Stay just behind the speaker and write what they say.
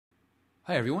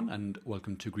Hi everyone and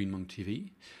welcome to GreenMonk TV.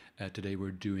 Today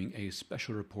we're doing a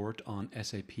special report on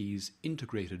SAP's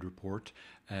integrated report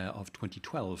of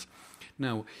 2012.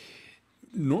 Now,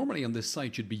 normally on this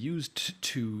site you'd be used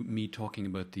to me talking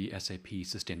about the SAP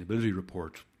sustainability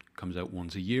report. Comes out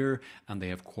once a year and they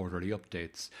have quarterly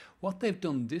updates. What they've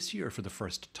done this year for the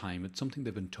first time, it's something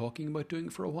they've been talking about doing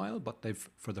for a while, but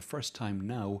for the first time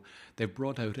now, they've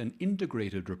brought out an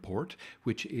integrated report,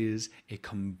 which is a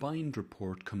combined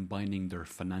report combining their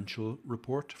financial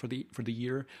report for the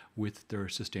year with their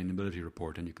sustainability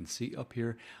report. And you can see up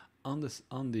here on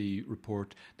the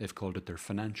report, they've called it their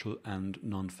financial and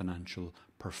non-financial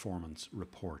performance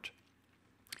report.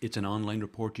 It's an online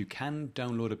report. You can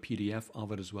download a PDF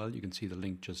of it as well. You can see the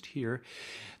link just here.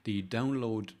 The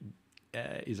download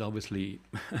is obviously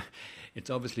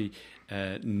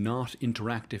not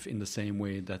interactive in the same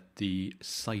way that the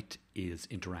site is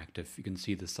interactive. You can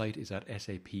see the site is at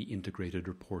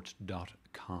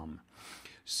sapintegratedreport.com.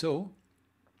 So,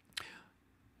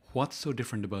 what's so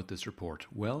different about this report?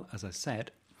 Well, as I said,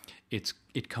 it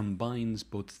combines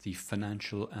both the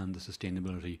financial and the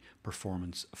sustainability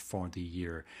performance for the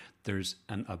year. There's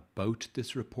an about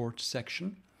this report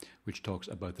section, which talks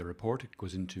about the report. It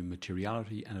goes into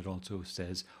materiality and it also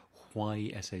says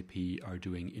why SAP are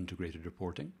doing integrated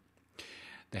reporting.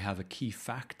 They have a key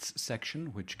facts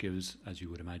section, which gives, as you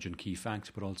would imagine, key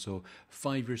facts, but also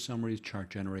 5-year summaries, chart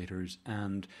generators,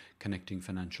 and connecting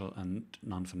financial and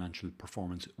non-financial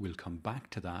performance. We'll come back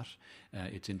to that.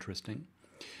 It's interesting.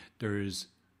 There's,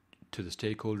 to the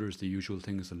stakeholders, the usual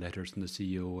things, the letters from the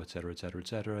CEO, etc., etc.,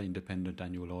 etc., independent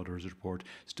annual auditor's report,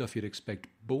 stuff you'd expect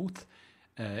both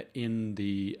in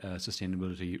the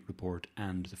sustainability report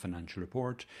and the financial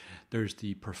report. There's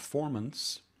the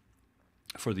performance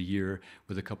for the year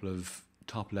with a couple of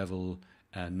top-level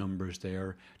numbers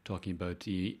there, talking about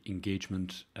the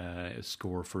engagement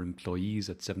score for employees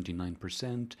at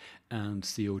 79% and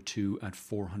CO2 at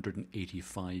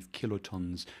 485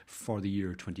 kilotons for the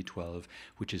year 2012,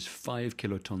 which is 5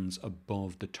 kilotons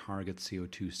above the target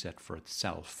CO2 set for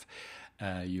itself.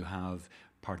 You have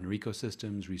partner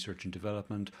ecosystems, research and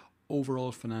development,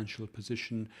 overall financial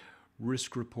position,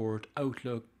 risk report,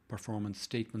 outlook, performance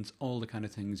statements, all the kind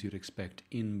of things you'd expect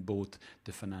in both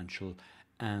the financial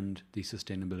and the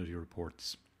sustainability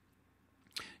reports.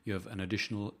 You have an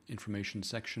additional information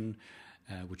section,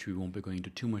 which we won't be going into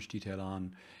too much detail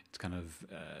on. It's kind of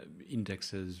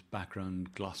indexes,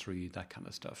 background, glossary, that kind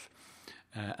of stuff.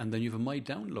 And then you have a My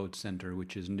Download Center,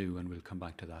 which is new, and we'll come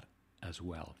back to that as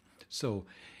well. So,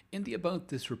 in the About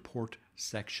This Report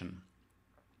section,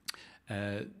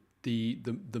 potentially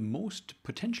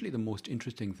the most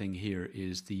interesting thing here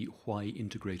is the why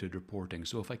integrated reporting.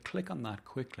 So if I click on that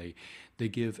quickly, they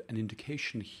give an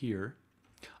indication here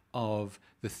of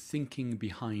the thinking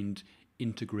behind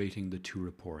integrating the two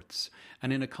reports.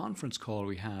 And in a conference call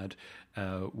we had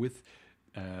with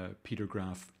Peter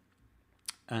Graf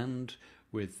and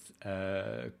with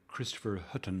Christopher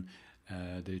Hutton,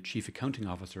 the Chief Accounting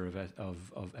Officer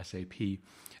of SAP,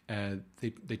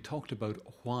 they talked about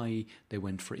why they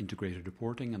went for integrated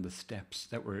reporting and the steps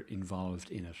that were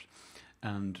involved in it.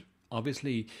 And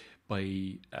obviously,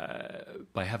 by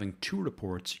having two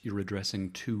reports, you're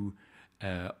addressing two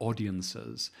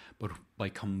audiences, but by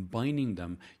combining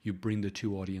them, you bring the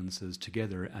two audiences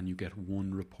together and you get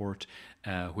one report,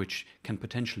 which can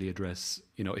potentially address,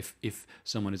 if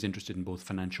someone is interested in both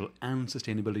financial and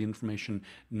sustainability information,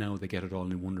 now they get it all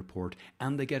in one report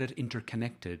and they get it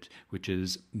interconnected, which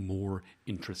is more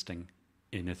interesting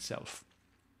in itself.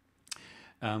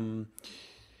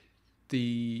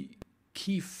 The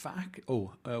key fact,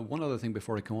 one other thing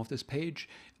before I come off this page.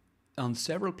 On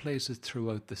several places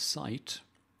throughout the site,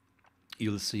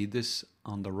 you'll see this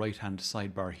on the right-hand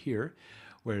sidebar here,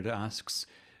 where it asks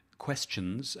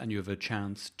questions and you have a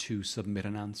chance to submit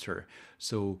an answer.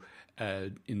 So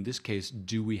in this case,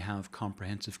 do we have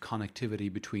comprehensive connectivity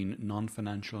between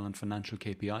non-financial and financial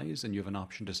KPIs? And you have an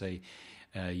option to say,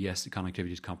 yes, the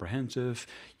connectivity is comprehensive.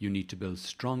 You need to build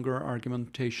stronger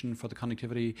argumentation for the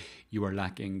connectivity. You are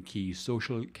lacking key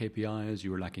social KPIs.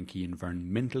 You are lacking key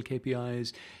environmental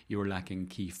KPIs. You are lacking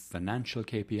key financial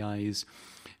KPIs.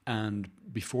 And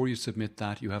before you submit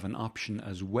that, you have an option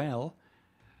as well.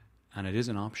 And it is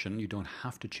an option, you don't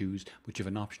have to choose, but you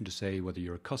have an option to say whether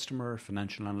you're a customer,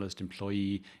 financial analyst,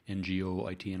 employee,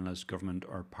 NGO, IT analyst, government,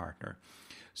 or partner.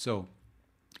 So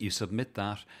you submit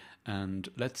that, and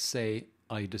let's say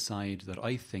I decide that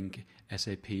I think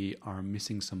SAP are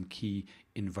missing some key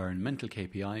environmental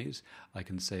KPIs. I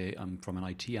can say I'm from an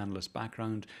IT analyst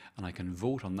background, and I can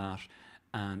vote on that,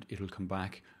 and it'll come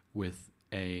back with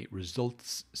a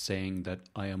results saying that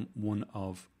I am one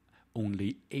of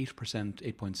only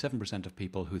 8.7% of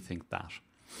people who think that.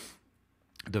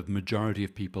 The majority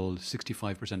of people,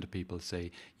 65% of people,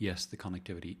 say yes, the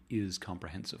connectivity is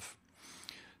comprehensive.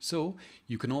 So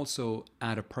you can also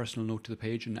add a personal note to the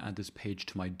page and add this page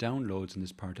to my downloads in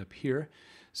this part up here.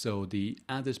 So the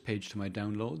add this page to my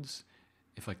downloads,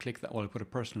 if I click that, well, I'll put a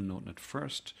personal note in it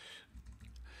first.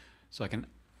 So I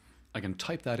can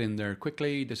type that in there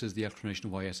quickly. This is the explanation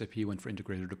of why SAP went for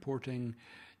integrated reporting.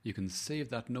 You can save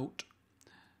that note,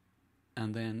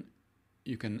 and then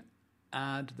you can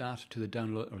add that to the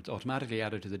download, or it's automatically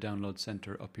added to the download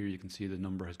center. Up here you can see the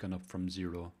number has gone up from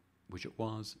 0, which it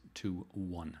was, to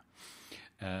 1.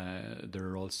 There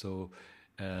are also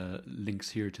links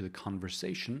here to the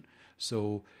conversation.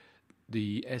 So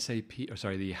the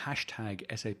the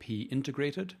hashtag SAP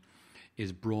integrated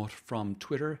is brought from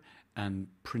Twitter and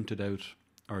printed out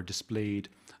or displayed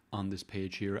on this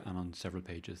page here and on several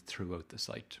pages throughout the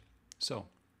site. So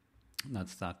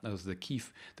that's that. That was the key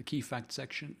fact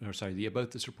section, the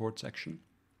about this report section.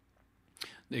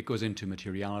 It goes into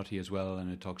materiality as well,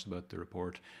 and it talks about the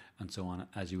report and so on,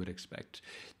 as you would expect.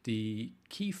 The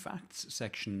key facts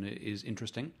section is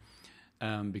interesting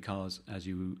because, as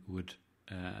you would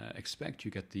expect,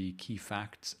 you get the key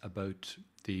facts about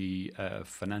the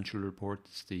financial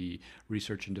reports, the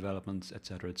research and developments,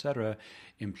 etc.,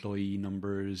 employee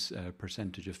numbers,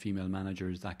 percentage of female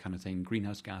managers, that kind of thing,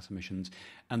 greenhouse gas emissions,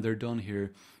 and they're done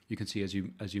here. You can see as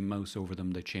you mouse over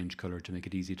them, they change color to make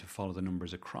it easy to follow the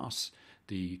numbers across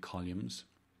the columns.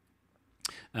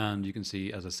 And you can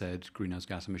see, as I said, greenhouse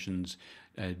gas emissions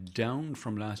down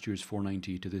from last year's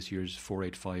 490 to this year's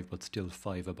 485, but still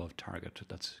 5 above target.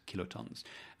 That's kilotons,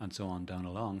 and so on down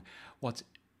along. What's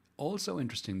also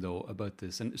interesting, though, about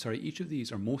this, and each of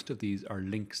these, or most of these, are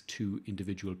links to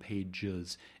individual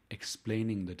pages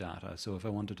explaining the data. So if I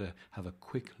wanted to have a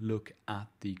quick look at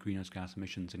the greenhouse gas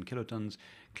emissions in kilotons,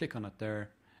 click on it there,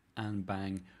 and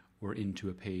bang, we're into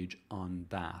a page on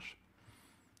that.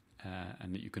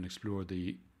 And you can explore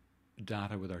the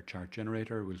data with our chart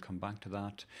generator. We'll come back to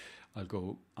that.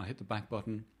 I'll hit the back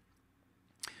button.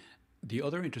 The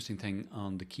other interesting thing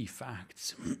on the key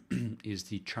facts is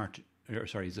the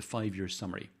is the 5-year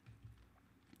summary.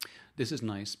 This is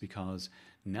nice because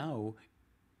now,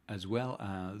 as well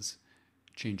as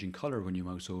changing color when you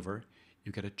mouse over,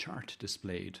 you get a chart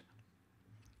displayed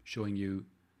showing you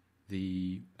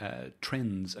the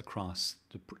trends across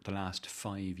the last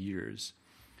 5 years.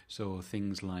 So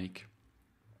things like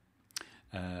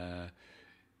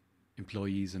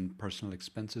employees and personal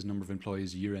expenses, number of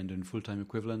employees, year-end and full-time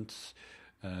equivalents,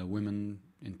 women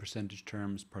in percentage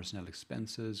terms, personnel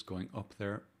expenses going up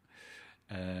there,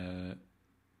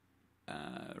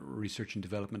 research and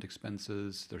development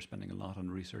expenses, they're spending a lot on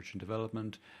research and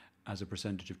development as a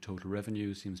percentage of total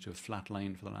revenue, seems to have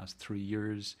flatlined for the last 3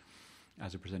 years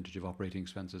as a percentage of operating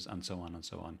expenses, and so on and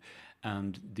so on.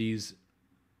 And these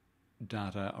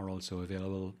data are also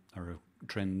available, or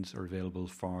trends are available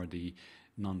for the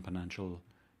non-financial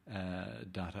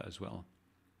data as well.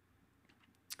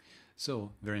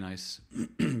 So very nice,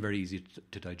 very easy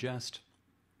to digest.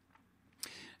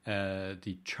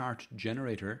 The chart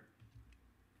generator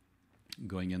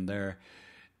going in there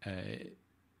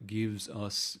gives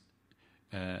us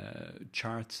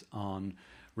charts on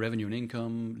revenue and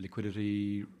income,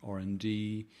 liquidity,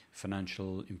 R&D,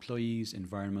 financial, employees,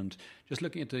 environment. Just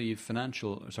looking at the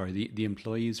the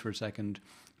employees for a second,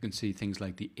 you can see things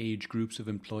like the age groups of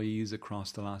employees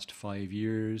across the last 5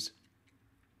 years.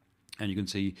 And you can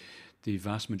see the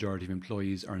vast majority of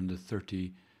employees are in the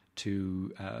 30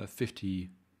 to 50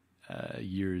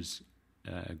 years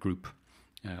group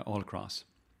all across.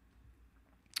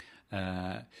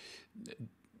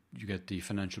 You get the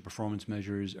financial performance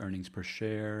measures, earnings per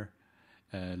share,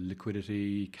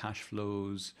 liquidity, cash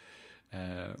flows,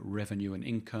 revenue and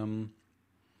income,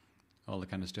 all the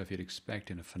kind of stuff you'd expect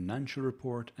in a financial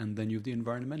report. And then you have the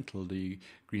environmental, the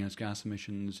greenhouse gas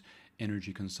emissions,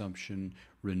 energy consumption,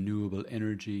 renewable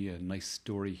energy, a nice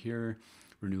story here.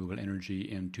 Renewable energy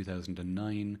in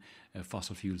 2009,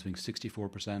 fossil fuels being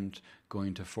 64%,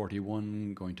 going to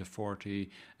 41, going to 40,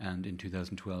 and in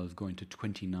 2012 going to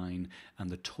 29, and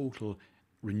the total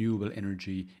renewable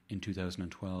energy in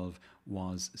 2012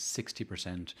 was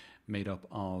 60%, made up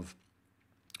of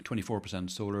 24%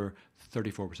 solar,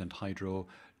 34% hydro,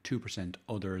 2%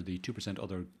 other. The 2%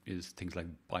 other is things like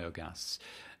biogas,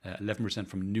 11%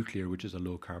 from nuclear, which is a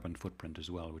low carbon footprint as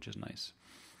well, which is nice.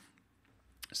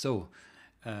 So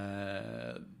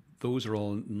those are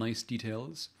all nice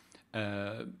details.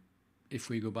 If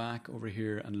we go back over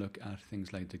here and look at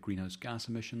things like the greenhouse gas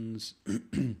emissions,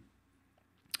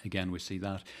 Again, we see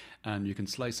that, and you can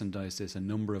slice and dice this a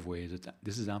number of ways.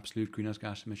 This is absolute greenhouse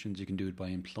gas emissions. You can do it by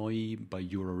employee, by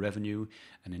euro revenue,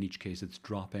 and in each case it's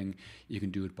dropping. You can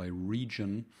do it by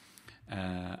region,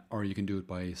 or you can do it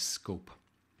by scope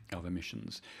of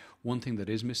emissions. One thing that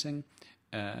is missing,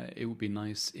 it would be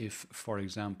nice if, for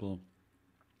example,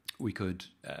 we could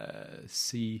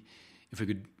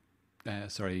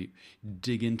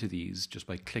dig into these just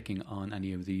by clicking on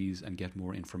any of these and get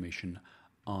more information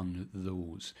on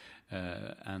those.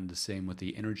 And the same with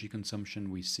the energy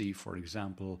consumption. We see, for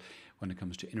example, when it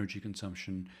comes to energy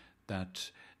consumption,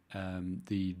 that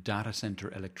the data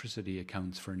center electricity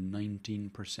accounts for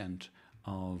 19%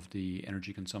 of the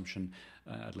energy consumption.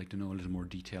 I'd like to know a little more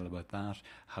detail about that.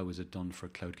 How is it done for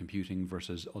cloud computing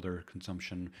versus other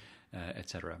consumption,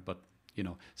 etc. But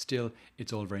still,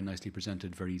 it's all very nicely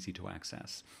presented, very easy to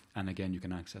access. And again, you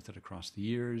can access it across the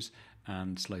years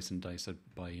and slice and dice it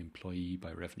by employee,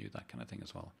 by revenue, that kind of thing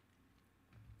as well.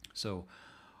 So,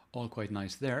 all quite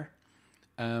nice there.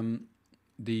 That's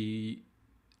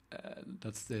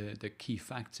the key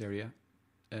facts area.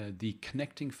 The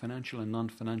connecting financial and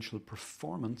non-financial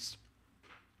performance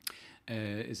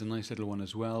is a nice little one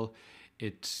as well.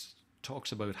 It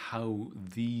talks about how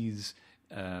these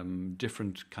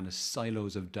different kind of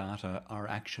silos of data are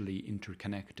actually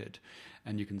interconnected,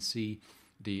 and you can see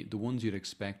the ones you'd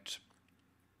expect,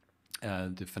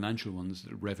 the financial ones,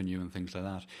 the revenue and things like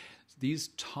that. These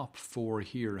top 4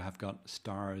 here have got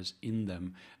stars in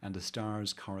them, and the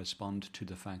stars correspond to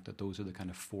the fact that those are the kind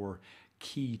of 4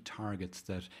 key targets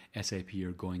that SAP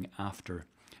are going after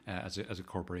as a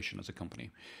corporation, as a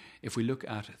company. If we look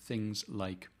at things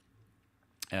like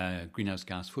greenhouse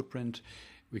gas footprint,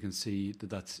 we can see that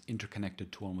that's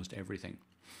interconnected to almost everything.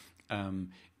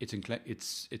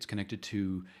 It's connected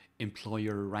to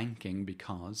employer ranking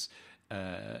because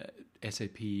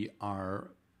SAP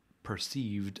are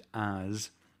perceived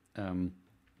as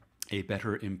a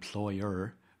better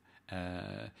employer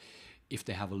if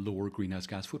they have a lower greenhouse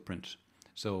gas footprint.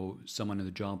 So someone in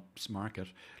the jobs market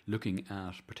looking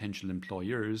at potential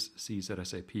employers sees that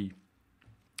SAP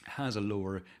has a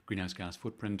lower greenhouse gas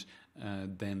footprint,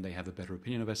 then they have a better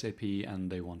opinion of SAP and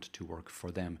they want to work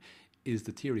for them, is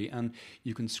the theory. And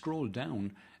you can scroll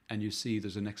down and you see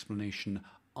there's an explanation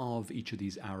of each of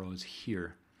these arrows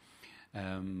here.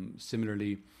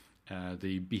 Similarly,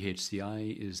 the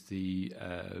BHCI is the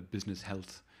business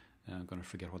health. I'm going to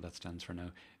forget what that stands for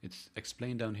now. It's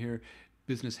explained down here,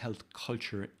 Business Health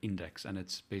Culture Index, and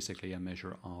it's basically a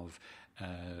measure of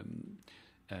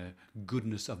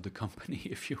goodness of the company,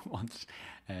 if you want.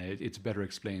 It's better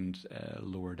explained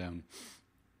lower down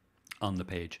on the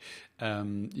page.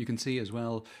 You can see as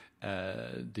well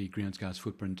the greenhouse gas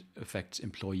footprint affects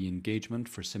employee engagement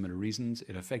for similar reasons.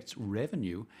 It affects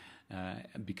revenue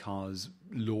because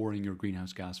lowering your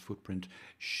greenhouse gas footprint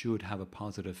should have a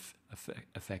positive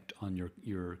effect on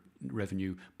your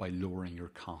revenue by lowering your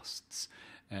costs.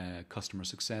 Customer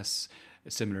success,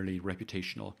 similarly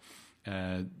reputational.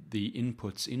 The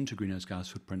inputs into greenhouse gas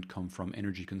footprint come from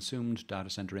energy consumed, data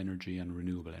center energy, and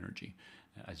renewable energy,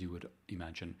 as you would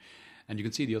imagine. And you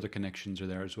can see the other connections are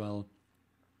there as well.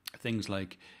 Things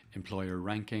like employer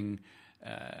ranking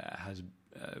has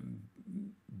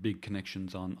big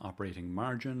connections on operating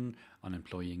margin, on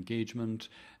employee engagement.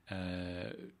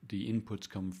 The inputs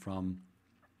come from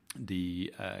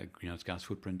the greenhouse gas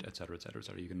footprint, etc., etc.,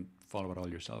 etc. You can follow it all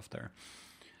yourself there.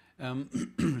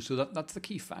 So that's the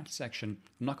key facts section.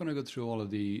 I'm not going to go through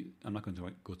I'm not going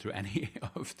to go through any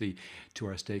of the to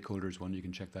our stakeholders one. You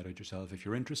can check that out yourself if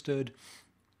you're interested.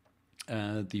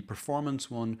 The performance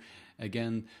one,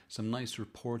 again, some nice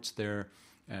reports there.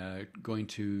 Going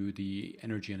to the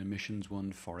energy and emissions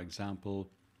one, for example,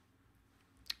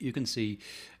 you can see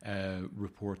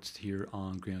reports here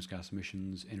on greenhouse gas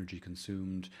emissions, energy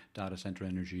consumed, data center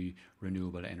energy,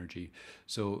 renewable energy.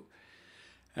 So,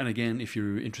 and again, if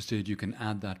you're interested, you can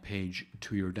add that page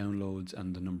to your downloads,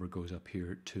 and the number goes up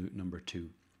here to number 2.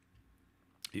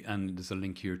 And there's a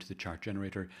link here to the chart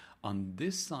generator. On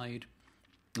this side,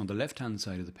 on the left-hand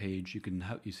side of the page,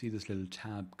 you see this little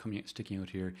tab sticking out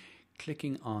here.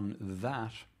 Clicking on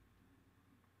that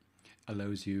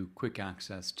allows you quick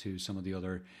access to some of the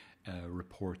other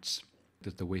reports.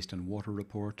 There's the waste and water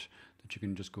report that you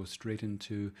can just go straight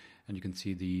into, and you can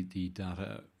see the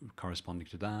data corresponding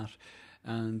to that.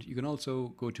 And you can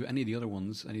also go to any of the other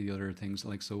ones, any of the other things,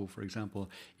 like so, for example,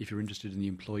 if you're interested in the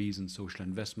employees and social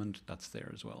investment, that's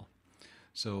there as well.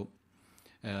 So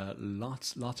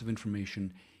lots of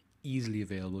information easily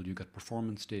available. You've got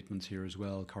performance statements here as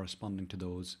well corresponding to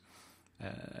those,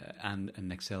 and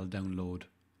an Excel download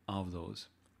of those.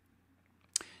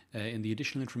 In the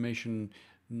additional information,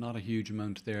 Not a huge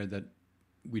amount there that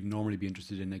we'd normally be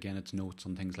interested in. Again, it's notes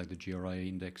on things like the GRI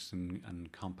index and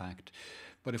compact.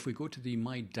 But if we go to the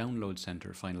My Download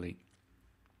Center finally,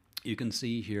 you can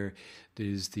see here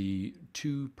there's the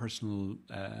 2 personal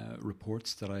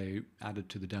reports that I added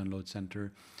to the Download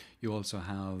Center. You also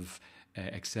have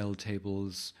Excel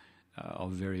tables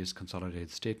of various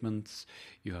consolidated statements.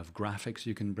 You have graphics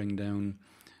you can bring down.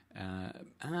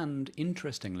 And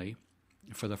interestingly,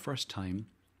 for the first time,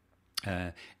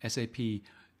 SAP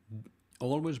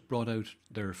always brought out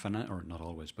their or not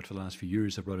always, but for the last few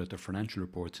years, have brought out their financial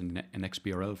reports in an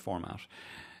XBRL format.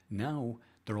 Now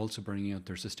they're also bringing out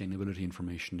their sustainability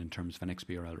information in terms of an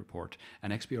XBRL report.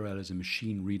 And XBRL is a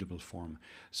machine-readable form.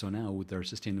 So now their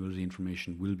sustainability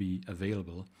information will be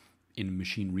available in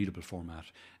machine-readable format.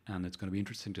 And it's going to be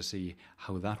interesting to see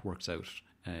how that works out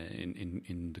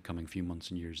in the coming few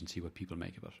months and years, and see what people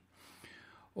make of it.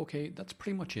 Okay, that's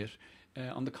pretty much it.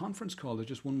 On the conference call, there's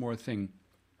just one more thing.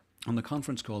 On the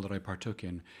conference call that I partook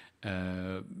in,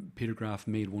 Peter Graf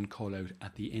made one call out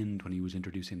at the end when he was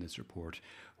introducing this report,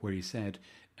 where he said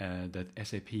that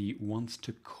SAP wants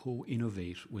to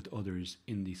co-innovate with others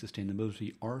in the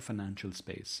sustainability or financial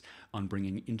space on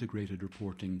bringing integrated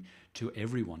reporting to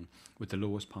everyone with the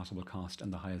lowest possible cost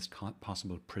and the highest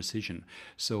possible precision.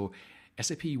 So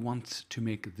SAP wants to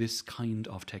make this kind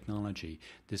of technology,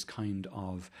 this kind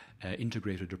of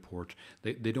integrated report.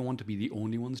 They don't want to be the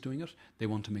only ones doing it. They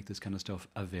want to make this kind of stuff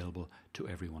available to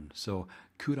everyone. So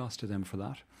kudos to them for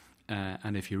that.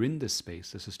 And if you're in this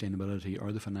space, the sustainability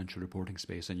or the financial reporting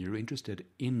space, and you're interested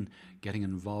in getting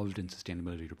involved in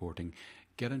sustainability reporting,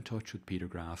 get in touch with Peter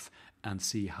Graf and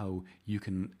see how you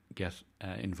can get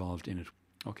involved in it.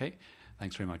 Okay,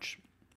 thanks very much.